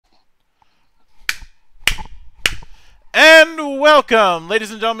And welcome, ladies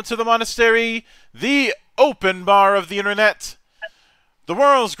and gentlemen, to the monastery, the open bar of the internet, the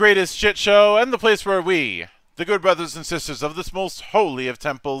world's greatest shit show, and the place where we, the good brothers and sisters of this most holy of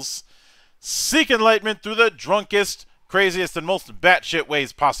temples, seek enlightenment through the drunkest, craziest, and most batshit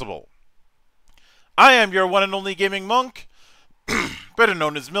ways possible. I am your one and only gaming monk, better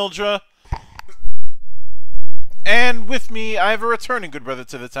known as Mildra, and with me I have a returning good brother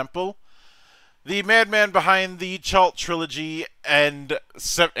to the temple, the madman behind the Chalt trilogy and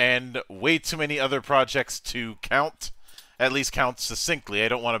way too many other projects to count. At least count succinctly. I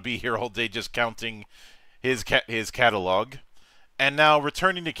don't want to be here all day just counting his catalog. And now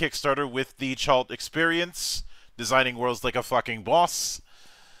returning to Kickstarter with the Chalt experience, designing worlds like a fucking boss,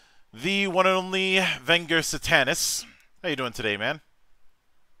 the one and only Venger Satanis. How you doing today, man?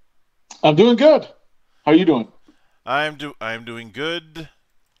 I'm doing good. How are you doing? I'm doing good.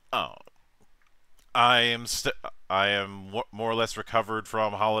 Oh. I am more or less recovered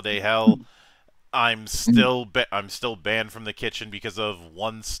from holiday hell. I'm still banned from the kitchen because of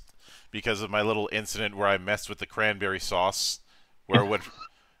my little incident where I messed with the cranberry sauce, where what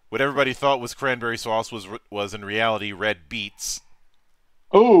everybody thought was cranberry sauce was in reality red beets.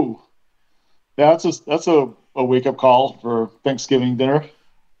 Oh, yeah, that's a wake up call for Thanksgiving dinner.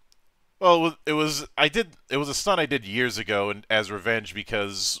 Well, it was a stunt I did years ago, and as revenge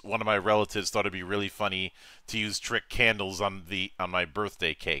because one of my relatives thought it'd be really funny to use trick candles on my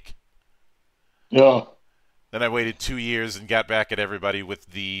birthday cake. Yeah. Then I waited 2 years and got back at everybody with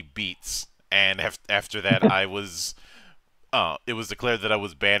the beets, and after that it was declared that I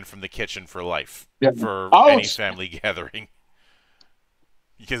was banned from the kitchen for life for any family gathering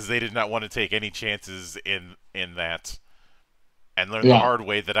because they did not want to take any chances in that. And learn the hard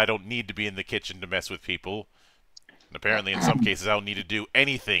way that I don't need to be in the kitchen to mess with people. And apparently, in some cases, I don't need to do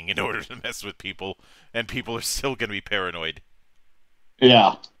anything in order to mess with people, and people are still going to be paranoid.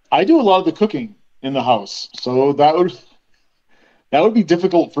 Yeah, I do a lot of the cooking in the house, so that would be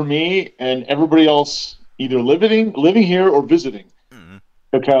difficult for me and everybody else either living here or visiting. Mm-hmm.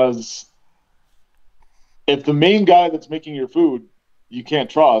 Because if the main guy that's making your food you can't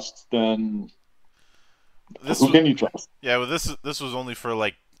trust, then who can you trust? Yeah, well, this was only for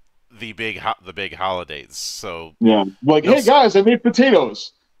like the big holidays. So yeah, like, hey guys, I made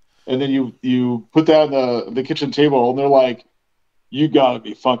potatoes, and then you put that on the kitchen table, and they're like, "You gotta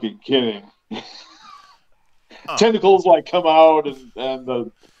be fucking kidding!" Tentacles like come out, and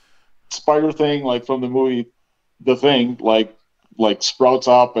the spider thing, like from the movie, The Thing, like sprouts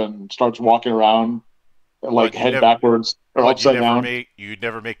up and starts walking around, like head backwards or upside down. You'd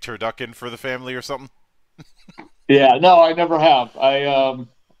never make turducken for the family or something? Yeah, no, I never have. I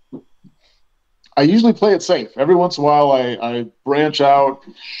usually play it safe. Every once in a while, I branch out.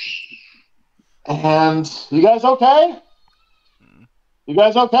 And you guys okay? You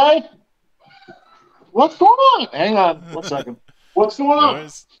guys okay? What's going on? Hang on 1 second. What's going on?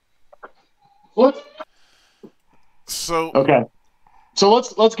 What? So okay. So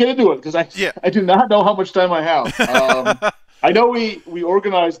let's get into it because I do not know how much time I have. I know we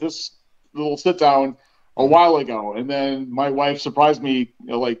organized this little sit down a while ago, and then my wife surprised me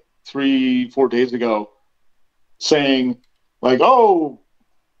like 3-4 days ago saying like, oh,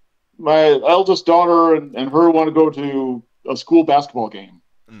 my eldest daughter and her want to go to a school basketball game.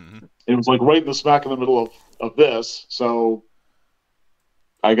 Mm-hmm. It was like right in the smack in the middle of this, so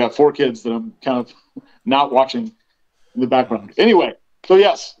I got 4 kids that I'm kind of not watching in the background. Anyway, so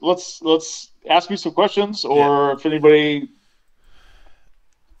yes, let's ask me some questions, or if anybody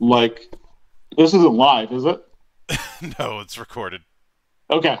like. This isn't live, is it? No, it's recorded.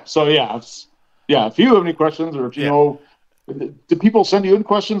 Okay, so if you have any questions, or if you know, do people send you in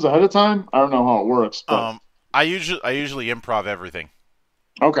questions ahead of time? I don't know how it works. But... I usually improv everything.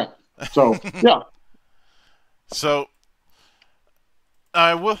 Okay, so yeah. So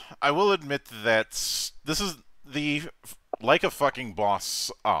I will admit that this is the Like a Fucking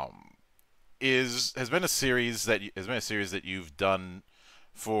Boss has been a series that you've done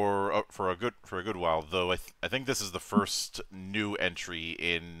for a good while, though I think this is the first new entry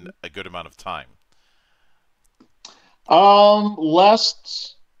in a good amount of time.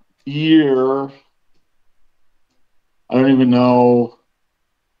 Last year, I don't even know.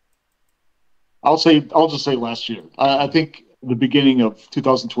 I'll just say last year. I think the beginning of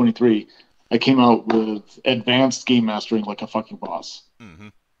 2023, I came out with Advanced Game Mastering Like a Fucking Boss,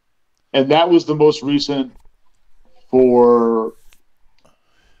 and that was the most recent for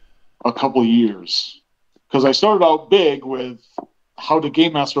a couple of years, because I started out big with How to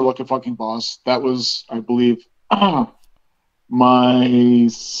Game Master Like a Fucking Boss. That was, I believe, my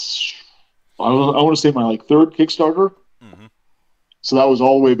I want to say my third Kickstarter. Mm-hmm. So that was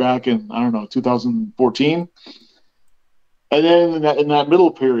all the way back in, I don't know, 2014. And then in that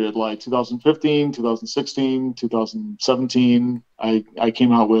middle period, like 2015, 2016, 2017, I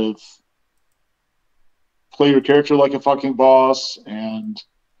came out with Play Your Character Like a Fucking Boss and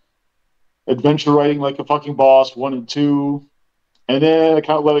Adventure Writing Like a Fucking Boss 1 and 2. And then I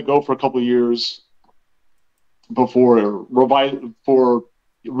kind of let it go for a couple of years before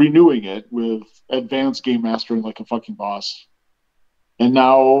renewing it with Advanced Game Mastering Like a Fucking Boss. And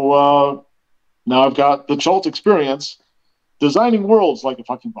now I've got the Chult experience designing worlds like a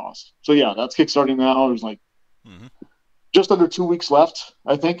fucking boss. So yeah, that's kickstarting now. There's like just under 2 weeks left,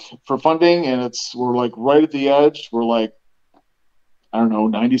 I think, for funding, and we're like right at the edge. We're like, I don't know,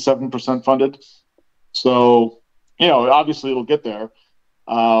 97% funded. So, obviously it'll get there.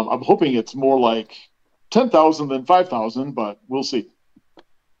 I'm hoping it's more like 10,000 than 5,000, but we'll see.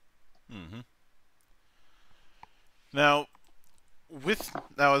 Now,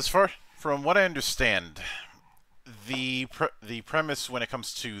 as far from what I understand, the premise when it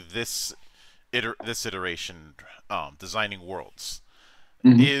comes to this iteration, designing worlds,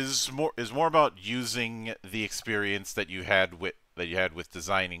 is more about using the experience that you had with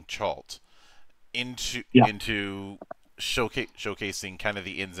designing Chult into showcasing kind of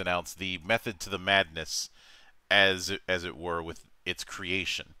the ins and outs, the method to the madness, as it were, with its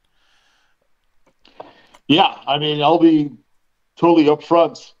creation. Yeah, I mean, I'll be totally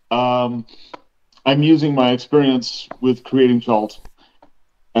upfront. I'm using my experience with creating Chult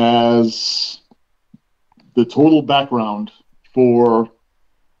as the total background for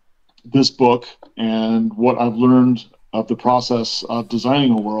this book and what I've learned of the process of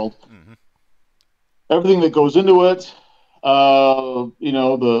designing a world. Everything that goes into it,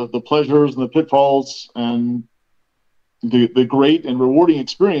 the pleasures and the pitfalls and the great and rewarding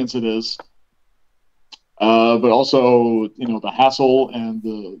experience it is, but also, the hassle and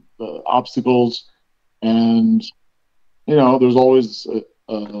the obstacles, and, there's always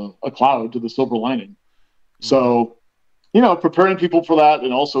a cloud to the silver lining. So, preparing people for that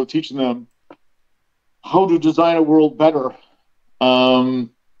and also teaching them how to design a world better.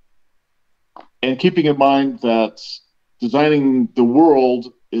 And keeping in mind that designing the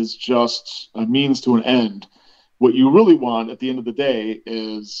world is just a means to an end. What you really want at the end of the day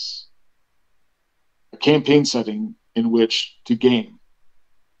is a campaign setting in which to game.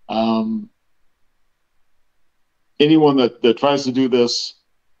 Anyone that tries to do this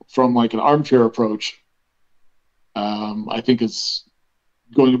from like an armchair approach, I think is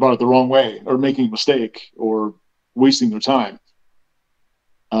going about it the wrong way, or making a mistake, or wasting their time.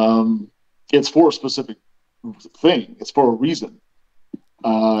 It's for a specific thing. It's for a reason.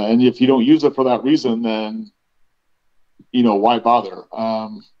 And if you don't use it for that reason, then, why bother?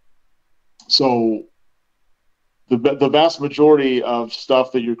 So the vast majority of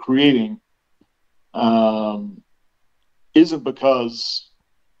stuff that you're creating isn't because,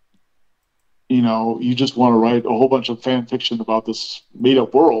 you just want to write a whole bunch of fan fiction about this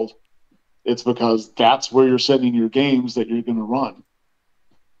made-up world. It's because that's where you're sending your games that you're going to run.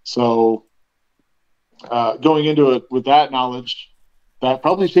 So going into it with that knowledge, that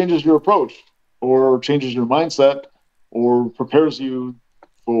probably changes your approach, or changes your mindset, or prepares you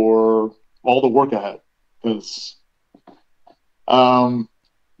for all the work ahead. Because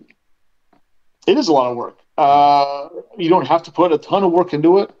it is a lot of work. You don't have to put a ton of work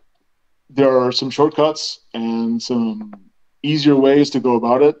into it. There are some shortcuts and some easier ways to go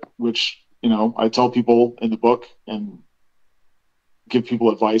about it, which, I tell people in the book and give people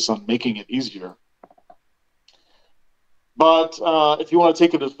advice on making it easier. But if you want to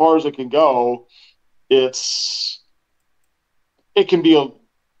take it as far as it can go, it can be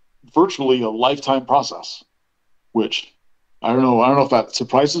virtually a lifetime process, which I don't know if that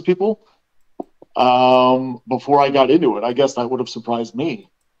surprises people. Before I got into it, I guess that would have surprised me.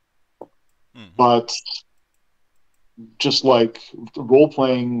 But just like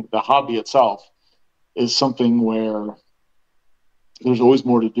role-playing, the hobby itself is something where there's always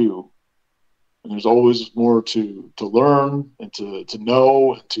more to do. And there's always more to learn and to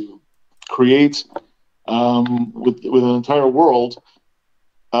know and to create with an entire world.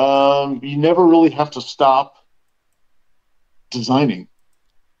 You never really have to stop designing.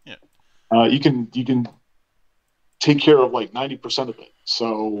 Yeah. You can take care of like 90% of it.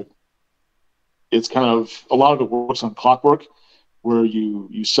 So it's kind of, a lot of it works on clockwork, where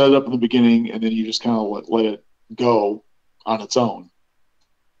you set it up in the beginning and then you just kind of let it go on its own.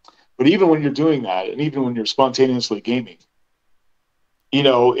 But even when you're doing that, and even when you're spontaneously gaming,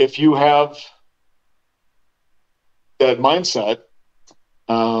 if you have that mindset,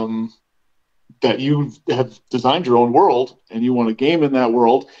 that you have designed your own world and you want to game in that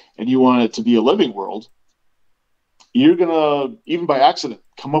world and you want it to be a living world, you're gonna, even by accident,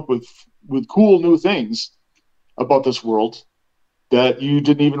 come up with cool new things about this world that you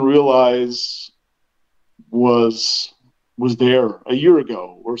didn't even realize was there a year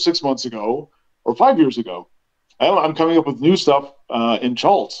ago or 6 months ago or 5 years ago. I'm coming up with new stuff in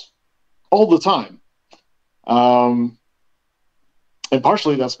Charles all the time. And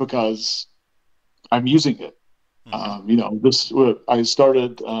partially that's because I'm using it. I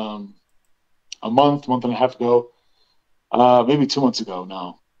started a month and a half ago, maybe 2 months ago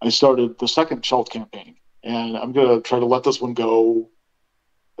now. I started the second Chult campaign, and I'm going to try to let this one go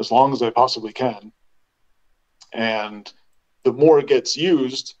as long as I possibly can. And the more it gets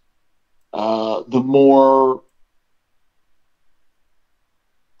used, the more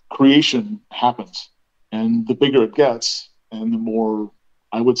creation happens, and the bigger it gets, and the more,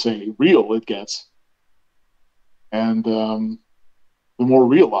 I would say, real it gets, and the more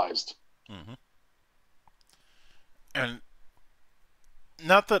realized. Mm-hmm. And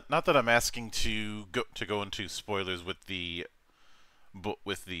not that I'm asking to go into spoilers with the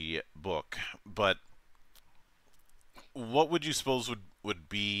book, but what would you suppose would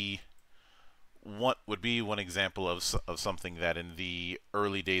be one example of something that in the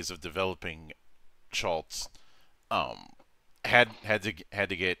early days of developing Schultz had to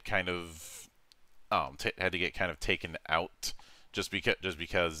get kind of taken out just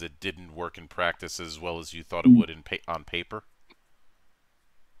because it didn't work in practice as well as you thought it would on paper?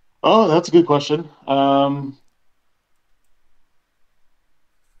 Oh, that's a good question. Hmm.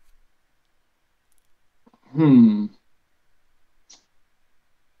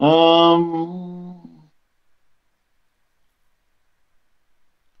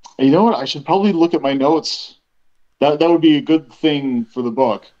 You know what? I should probably look at my notes. That would be a good thing for the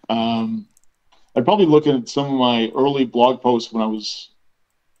book. I'd probably look at some of my early blog posts when I was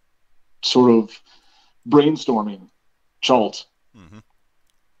sort of brainstorming Chult. Mm-hmm.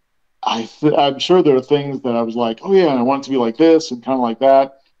 I'm sure there are things that I was like, oh yeah, I want it to be like this and kind of like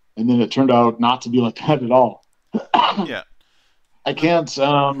that, and then it turned out not to be like that at all. Yeah, I can't.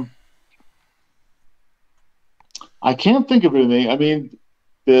 I can't think of anything. I mean,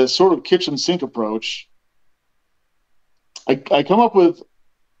 the sort of kitchen sink approach. I come up with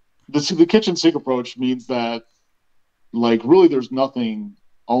the kitchen sink approach means that, like, really, there's nothing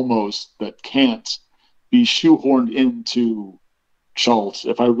almost that can't be shoehorned into Schultz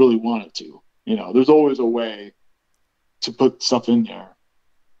if I really wanted to. There's always a way to put stuff in there.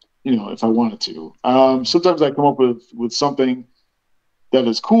 If I wanted to. Sometimes I come up with something that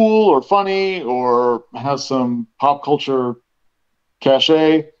is cool or funny or has some pop culture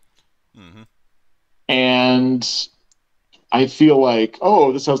cachet, and I feel like,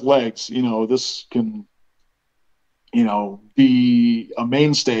 oh, this has legs. This can, be a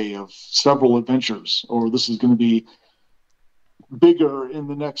mainstay of several adventures, or this is going to be bigger in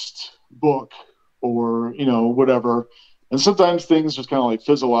the next book, or whatever. And sometimes things just kind of like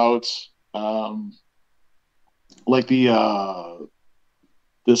fizzle out, like the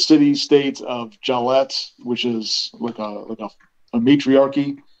city state of Jalette, which is like a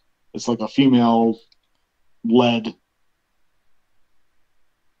matriarchy. It's like a female led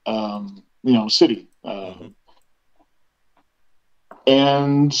city.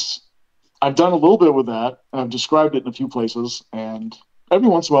 And I've done a little bit with that. I've described it in a few places, and every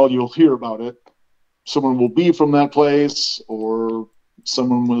once in a while you'll hear about it. Someone will be from that place, or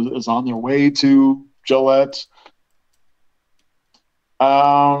someone is on their way to Gillette.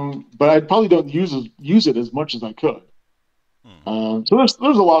 But I probably don't use it as much as I could. So there's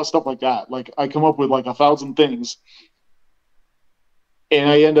a lot of stuff like that. Like, I come up with like 1,000 things, and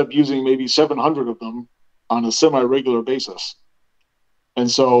I end up using maybe 700 of them on a semi-regular basis. And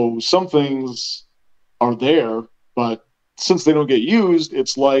so some things are there, but since they don't get used,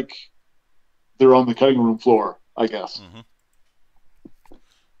 it's like they're on the cutting room floor, I guess.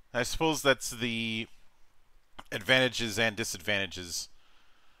 I suppose that's the advantages and disadvantages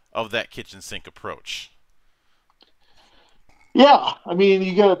of that kitchen sink approach. Yeah, I mean,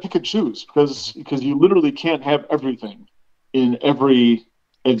 you got to pick and choose because you literally can't have everything in every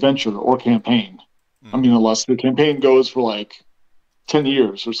adventure or campaign. I mean, unless the campaign goes for like 10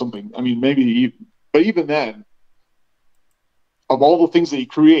 years or something. I mean, but even then, of all the things that you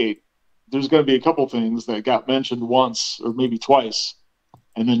create, there's going to be a couple things that got mentioned once or maybe twice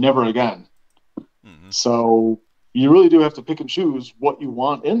and then never again. So you really do have to pick and choose what you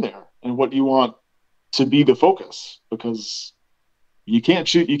want in there and what you want to be the focus, because you can't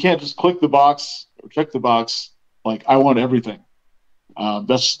just click the box or check the box like, I want everything.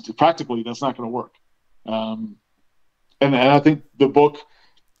 That's practically that's not going to work. And I think the book,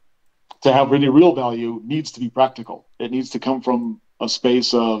 to have any real value, needs to be practical. It needs to come from a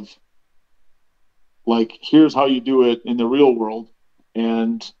space of like, here's how you do it in the real world,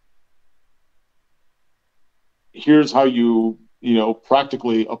 and here's how you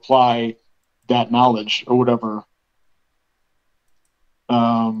practically apply that knowledge or whatever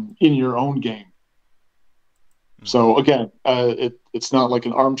in your own game. So again, it's not like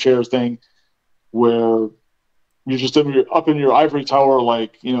an armchair thing where you're just up in your ivory tower,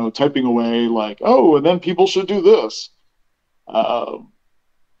 like, typing away, like, oh, and then people should do this. I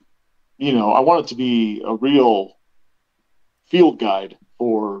want it to be a real field guide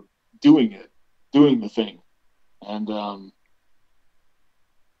for doing the thing. And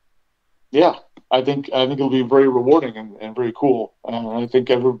yeah, I think it'll be very rewarding and very cool. And I think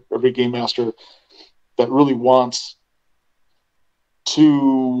every game master that really wants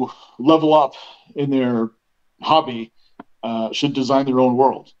to level up in their hobby should design their own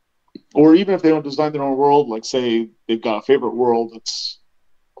world. Or even if they don't design their own world, like say they've got a favorite world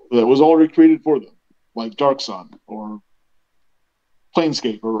that was already created for them, like Dark Sun or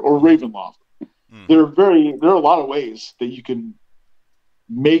Planescape or Ravenloft. There are a lot of ways that you can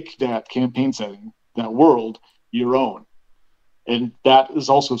make that campaign setting, that world, your own. And that is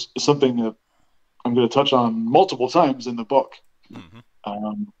also something that I'm going to touch on multiple times in the book.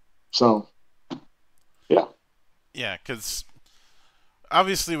 So, yeah. Yeah, because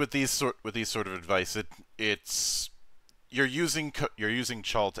obviously with these sort of advice, it's you're using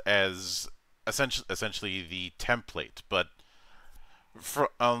Chalt as essentially the template, but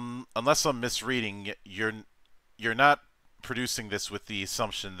unless I'm misreading, you're not producing this with the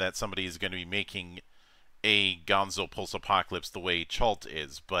assumption that somebody is going to be making a Gonzo post-apocalypse the way Chalt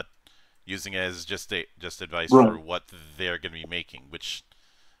is, but using it as just advice for what they're going to be making, which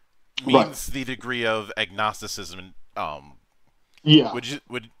means the degree of agnosticism. Yeah. Would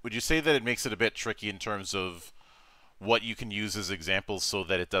you say that it makes it a bit tricky in terms of what you can use as examples so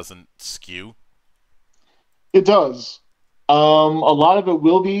that it doesn't skew? It does. A lot of it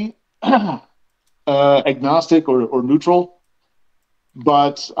will be agnostic or neutral,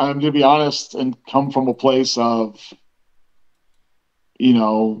 but I'm going to be honest and come from a place of,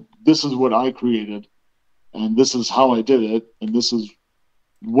 this is what I created, and this is how I did it, and this is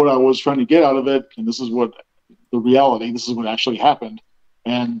what I was trying to get out of it, and this is what the reality, this is what actually happened.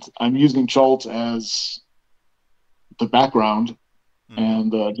 And I'm using Chalt as the background,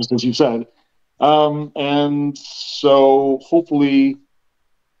 and just as you said. And so hopefully,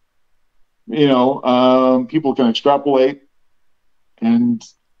 people can extrapolate and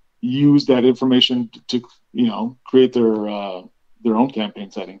use that information to create their own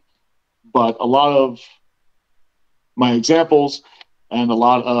campaign setting. But a lot of my examples and a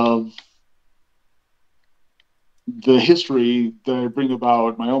lot of the history that I bring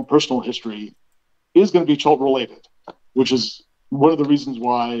about, my own personal history, is going to be Chalt related, which is one of the reasons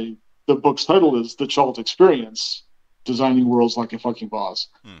why the book's title is The Chalt Experience, Designing Worlds Like a Fucking Boss.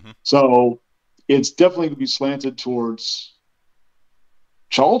 So it's definitely going to be slanted towards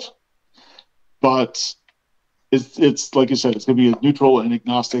Chalt, but it's like you said, it's going to be as neutral and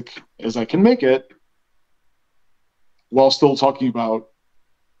agnostic as I can make it, while still talking about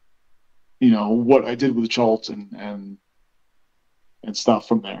what I did with Chalt and stuff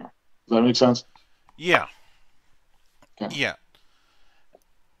from there. Does that make sense? Yeah. Okay. Yeah.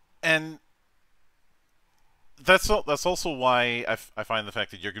 And that's also why I find the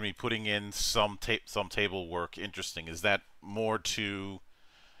fact that you're going to be putting in some table work interesting. Is that more to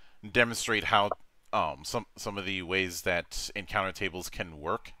demonstrate how some of the ways that encounter tables can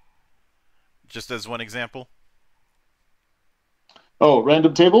work? Just as one example. Oh,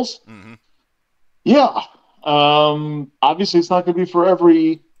 random tables? Yeah. Obviously, it's not going to be for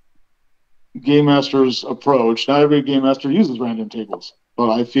every game master's approach. Not every game master uses random tables, but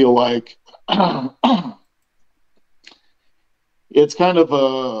I feel like it's kind of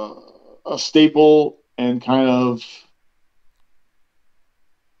a staple and kind of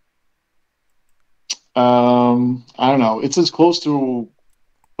I don't know. It's as close to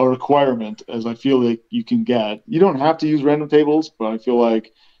a requirement as I feel like you can get. You don't have to use random tables, but I feel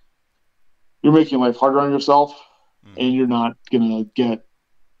like you're making life harder on yourself, and you're not gonna get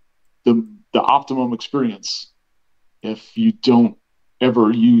the optimum experience if you don't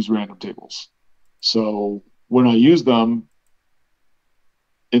ever use random tables. So when I use them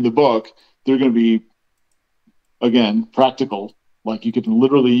in the book, they're going to be, again, practical. Like you can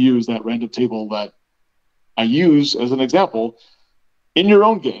literally use that random table that I use as an example in your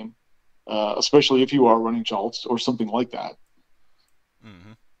own game, especially if you are running Chalts or something like that.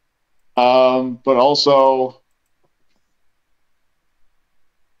 Mm-hmm. But also,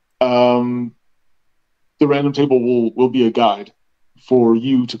 um, the random table will be a guide for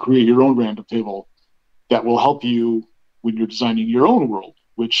you to create your own random table that will help you when you're designing your own world,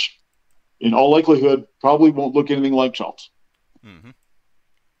 which in all likelihood probably won't look anything like Chalt. Mm-hmm.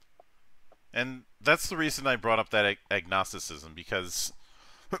 And that's the reason I brought up that agnosticism, because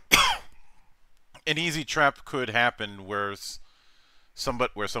an easy trap could happen where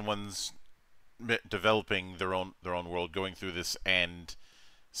someone's developing their own world, going through this and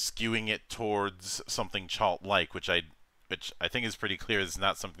skewing it towards something Chalt like, which I think is pretty clear is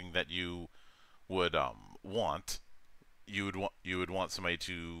not something that you would want. You would want somebody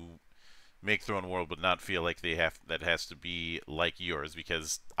to make their own world, but not feel like they have that has to be like yours,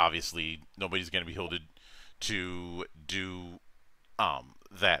 because obviously nobody's going to be able to do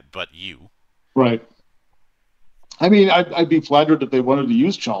that but you. Right. I mean, I'd be flattered if they wanted to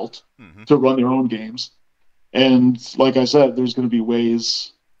use Chalt Mm-hmm. to run their own games. And like I said, there's going to be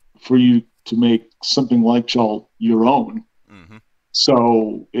ways for you to make something like Chalt your own. Mm-hmm.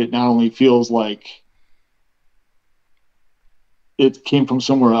 So it not only feels like it came from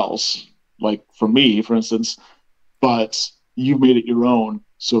somewhere else, like from me, for instance, but you made it your own.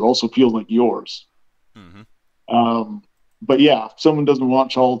 So it also feels like yours. Mm-hmm. Um, but yeah, if someone doesn't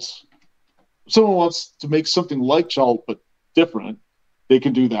want Chalt, someone wants to make something like Chalt but different, they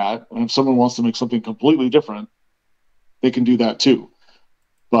can do that. And if someone wants to make something completely different, they can do that too.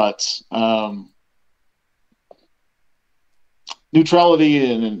 But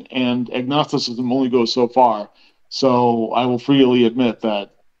neutrality and agnosticism only goes so far. So I will freely admit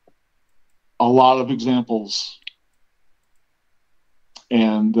that a lot of examples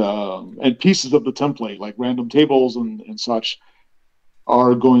and pieces of the template, like random tables and such,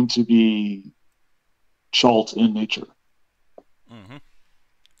 are going to be Chalt in nature. Mm-hmm.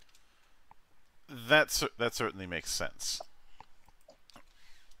 That certainly makes sense.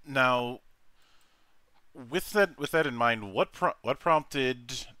 Now, with that in mind, what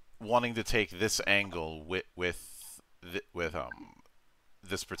prompted wanting to take this angle with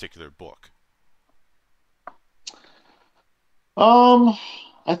this particular book? Um,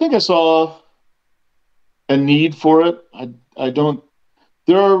 I think I saw a need for it. I don't.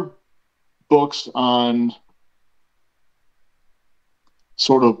 There are books on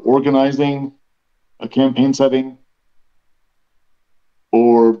sort of organizing a campaign setting,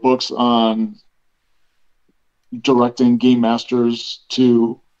 or books on directing game masters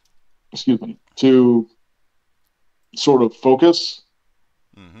to, excuse me, to sort of focus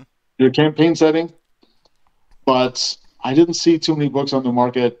Mm-hmm. your campaign setting. But I didn't see too many books on the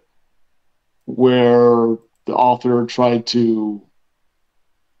market where the author tried to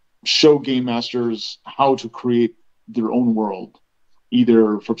show game masters how to create their own world,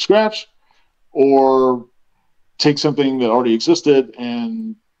 either from scratch or take something that already existed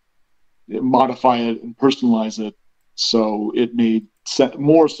and modify it and personalize it so it made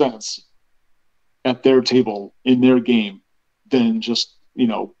more sense at their table in their game than just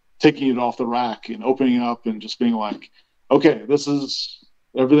taking it off the rack and opening it up and just being like, okay, this is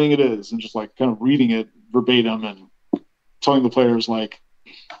everything it is, and just like kind of reading it verbatim and telling the players like,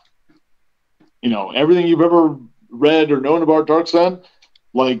 everything you've ever read or known about Dark Sun,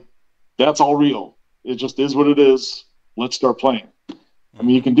 like that's all real. It just is what it is. Let's start playing. I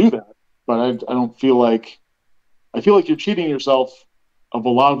mean, you Mm-hmm. can do that, but I don't feel like I feel like you're cheating yourself of a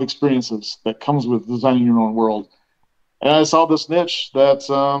lot of experiences that comes with designing your own world. And I saw this niche that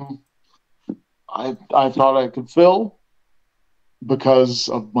I thought I could fill because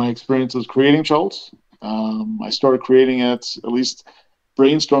of my experiences creating Schultz. I started creating it, at least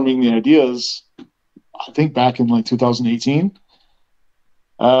brainstorming the ideas, I think back in like 2018.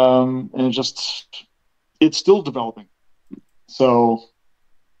 And it's still developing. So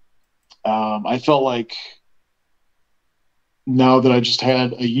I felt like now that I just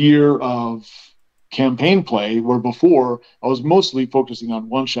had a year of campaign play, where before I was mostly focusing on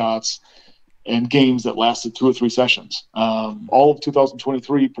one shots and games that lasted 2 or 3 sessions. All of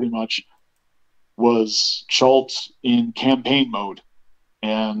 2023 pretty much was Schultz in campaign mode.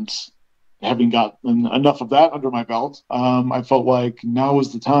 And having gotten enough of that under my belt, I felt like now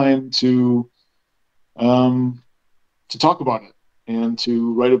was the time um, to talk about it and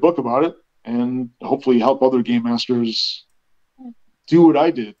to write a book about it and hopefully help other game masters do what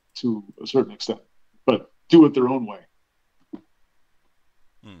I did to a certain extent, but do it their own way.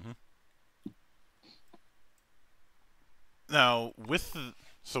 Mm-hmm. Now, with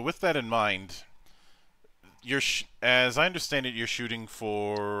that in mind, as I understand it, you're shooting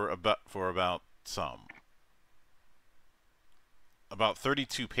for about some about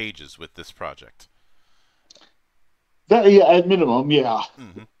 32 pages with this project. That, yeah, at minimum, yeah.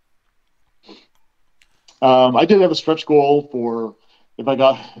 Mm-hmm. I did have a stretch goal for if I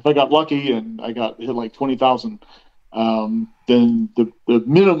got lucky and I got hit like 20,000, then the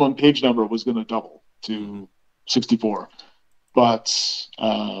minimum page number was going to double to 64. But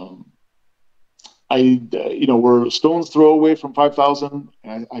we're a stone's throw away from 5,000.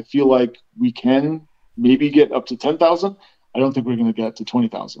 I feel like we can maybe get up to 10,000. I don't think we're going to get to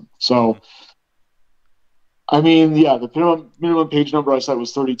 20,000. So, I mean, yeah, the minimum page number I said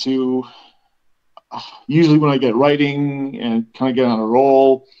was 32. Usually when I get writing and kind of get on a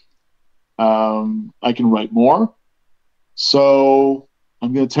roll, I can write more. So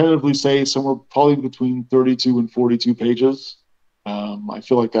I'm going to tentatively say somewhere probably between 32 and 42 pages. I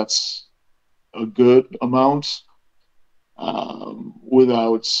feel like that's a good amount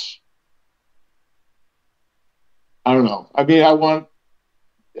without, I don't know. I mean, I want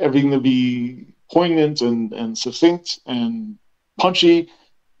everything to be poignant and succinct and punchy.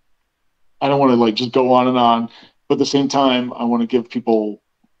 I don't want to like just go on and on, but at the same time, I want to give people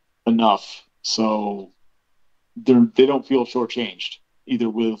enough so they don't feel shortchanged either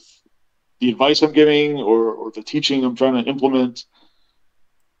with the advice I'm giving or the teaching I'm trying to implement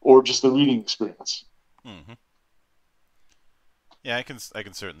or just the reading experience. Mm-hmm. Yeah, I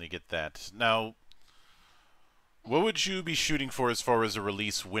can certainly get that. Now, what would you be shooting for as far as a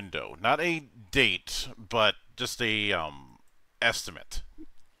release window? Not a date, but just a estimate.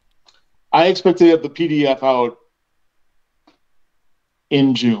 I expect to have the PDF out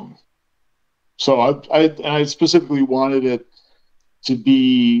in June. So I specifically wanted it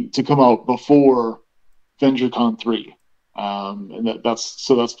to come out before VengerCon 3. And that's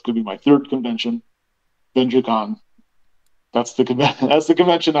going to be my third convention, VengerCon. That's the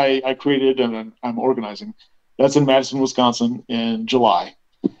convention I created and I'm organizing. That's in Madison, Wisconsin in July.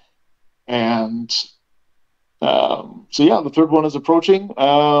 And so yeah, the third one is approaching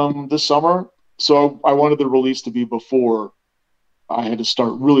this summer. So I wanted the release to be before I had to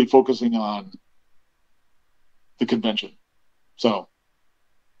start really focusing on the convention. So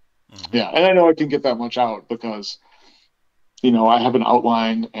yeah, and I know I can get that much out because I have an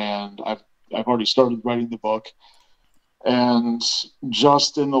outline and I've already started writing the book. And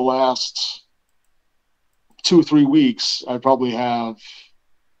just in the last 2 or 3 weeks, I probably have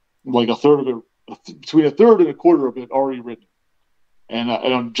like a third of it, between a third and a quarter of it already written. And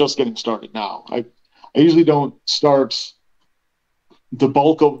I'm just getting started now. I usually don't start the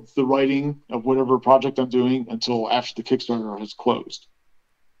bulk of the writing of whatever project I'm doing until after the Kickstarter has closed.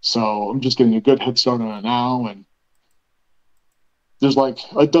 So I'm just getting a good head start on it now. And there's like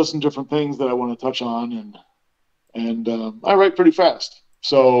a dozen different things that I want to touch on. And I write pretty fast.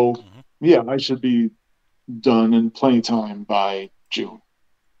 So yeah, I should be done in plenty of time by June.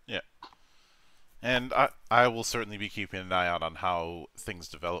 Yeah. And I will certainly be keeping an eye out on how things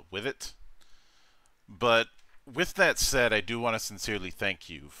develop with it. But with that said, I do want to sincerely thank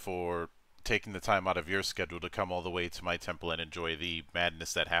you for taking the time out of your schedule to come all the way to my temple and enjoy the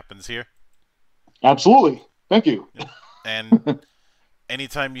madness that happens here. Absolutely. Thank you. And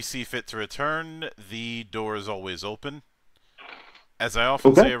anytime you see fit to return, the door is always open. As I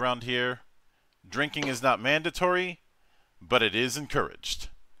often say around here, drinking is not mandatory, but it is encouraged.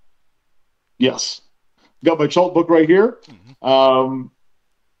 Yes. Got my Chult book right here.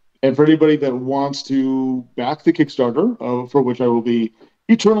 And for anybody that wants to back the Kickstarter, for which I will be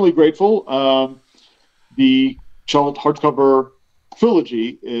eternally grateful, the Chult hardcover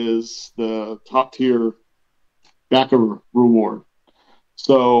trilogy is the top tier backer reward.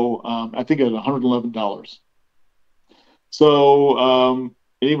 So I think at $111. So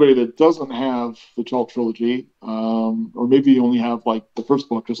anybody that doesn't have the Chult trilogy, or maybe you only have like the first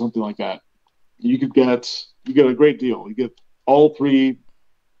book or something like that, you get a great deal. You get all 3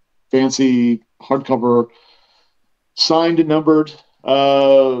 fancy hardcover signed and numbered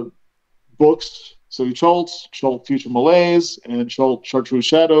books. So Chult Future Malaise, and Chult Chartreuse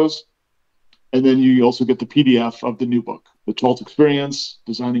Shadows. And then you also get the PDF of the new book, The Chult Experience,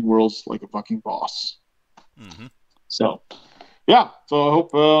 Designing Worlds Like a Fucking Boss. So, yeah. So I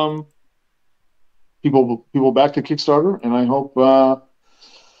hope people back to Kickstarter, and I hope I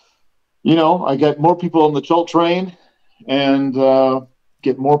get more people on the Chult train and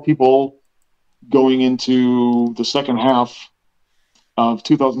get more people going into the second half of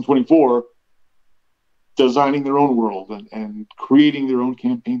 2024 designing their own world and creating their own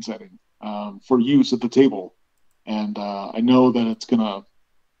campaign setting for use at the table. And I know that it's gonna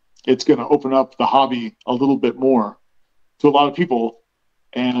open up the hobby a little bit more to a lot of people,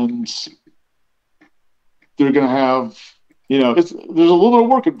 and they're gonna have there's a little bit of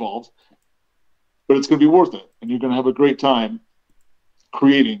work involved, but it's going to be worth it, and you're going to have a great time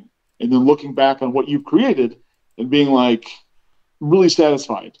creating, and then looking back on what you've created and being like really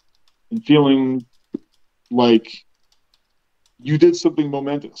satisfied and feeling like you did something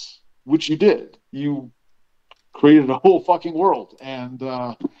momentous, which you did. You created a whole fucking world, and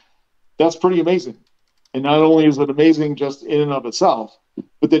that's pretty amazing. And not only is it amazing just in and of itself,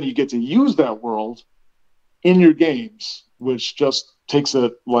 but then you get to use that world in your games, which just takes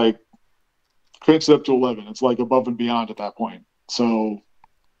it like cranks it up to 11. It's like above and beyond at that point. So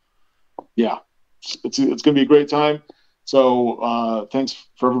yeah, it's going to be a great time. So thanks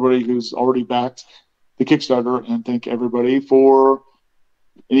for everybody who's already backed the Kickstarter, and thank everybody for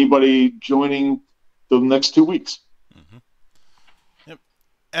anybody joining the next 2 weeks. Mm-hmm. Yep.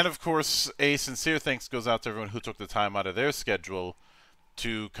 And of course, a sincere thanks goes out to everyone who took the time out of their schedule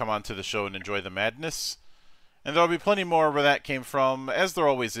to come onto the show and enjoy the madness. And there'll be plenty more where that came from, as there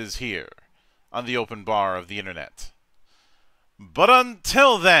always is here, on the open bar of the internet. But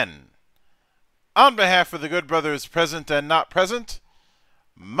until then, on behalf of the good brothers present and not present,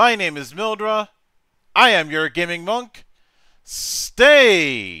 my name is Mildra. I am your gaming monk.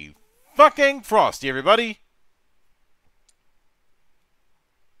 Stay fucking frosty, everybody.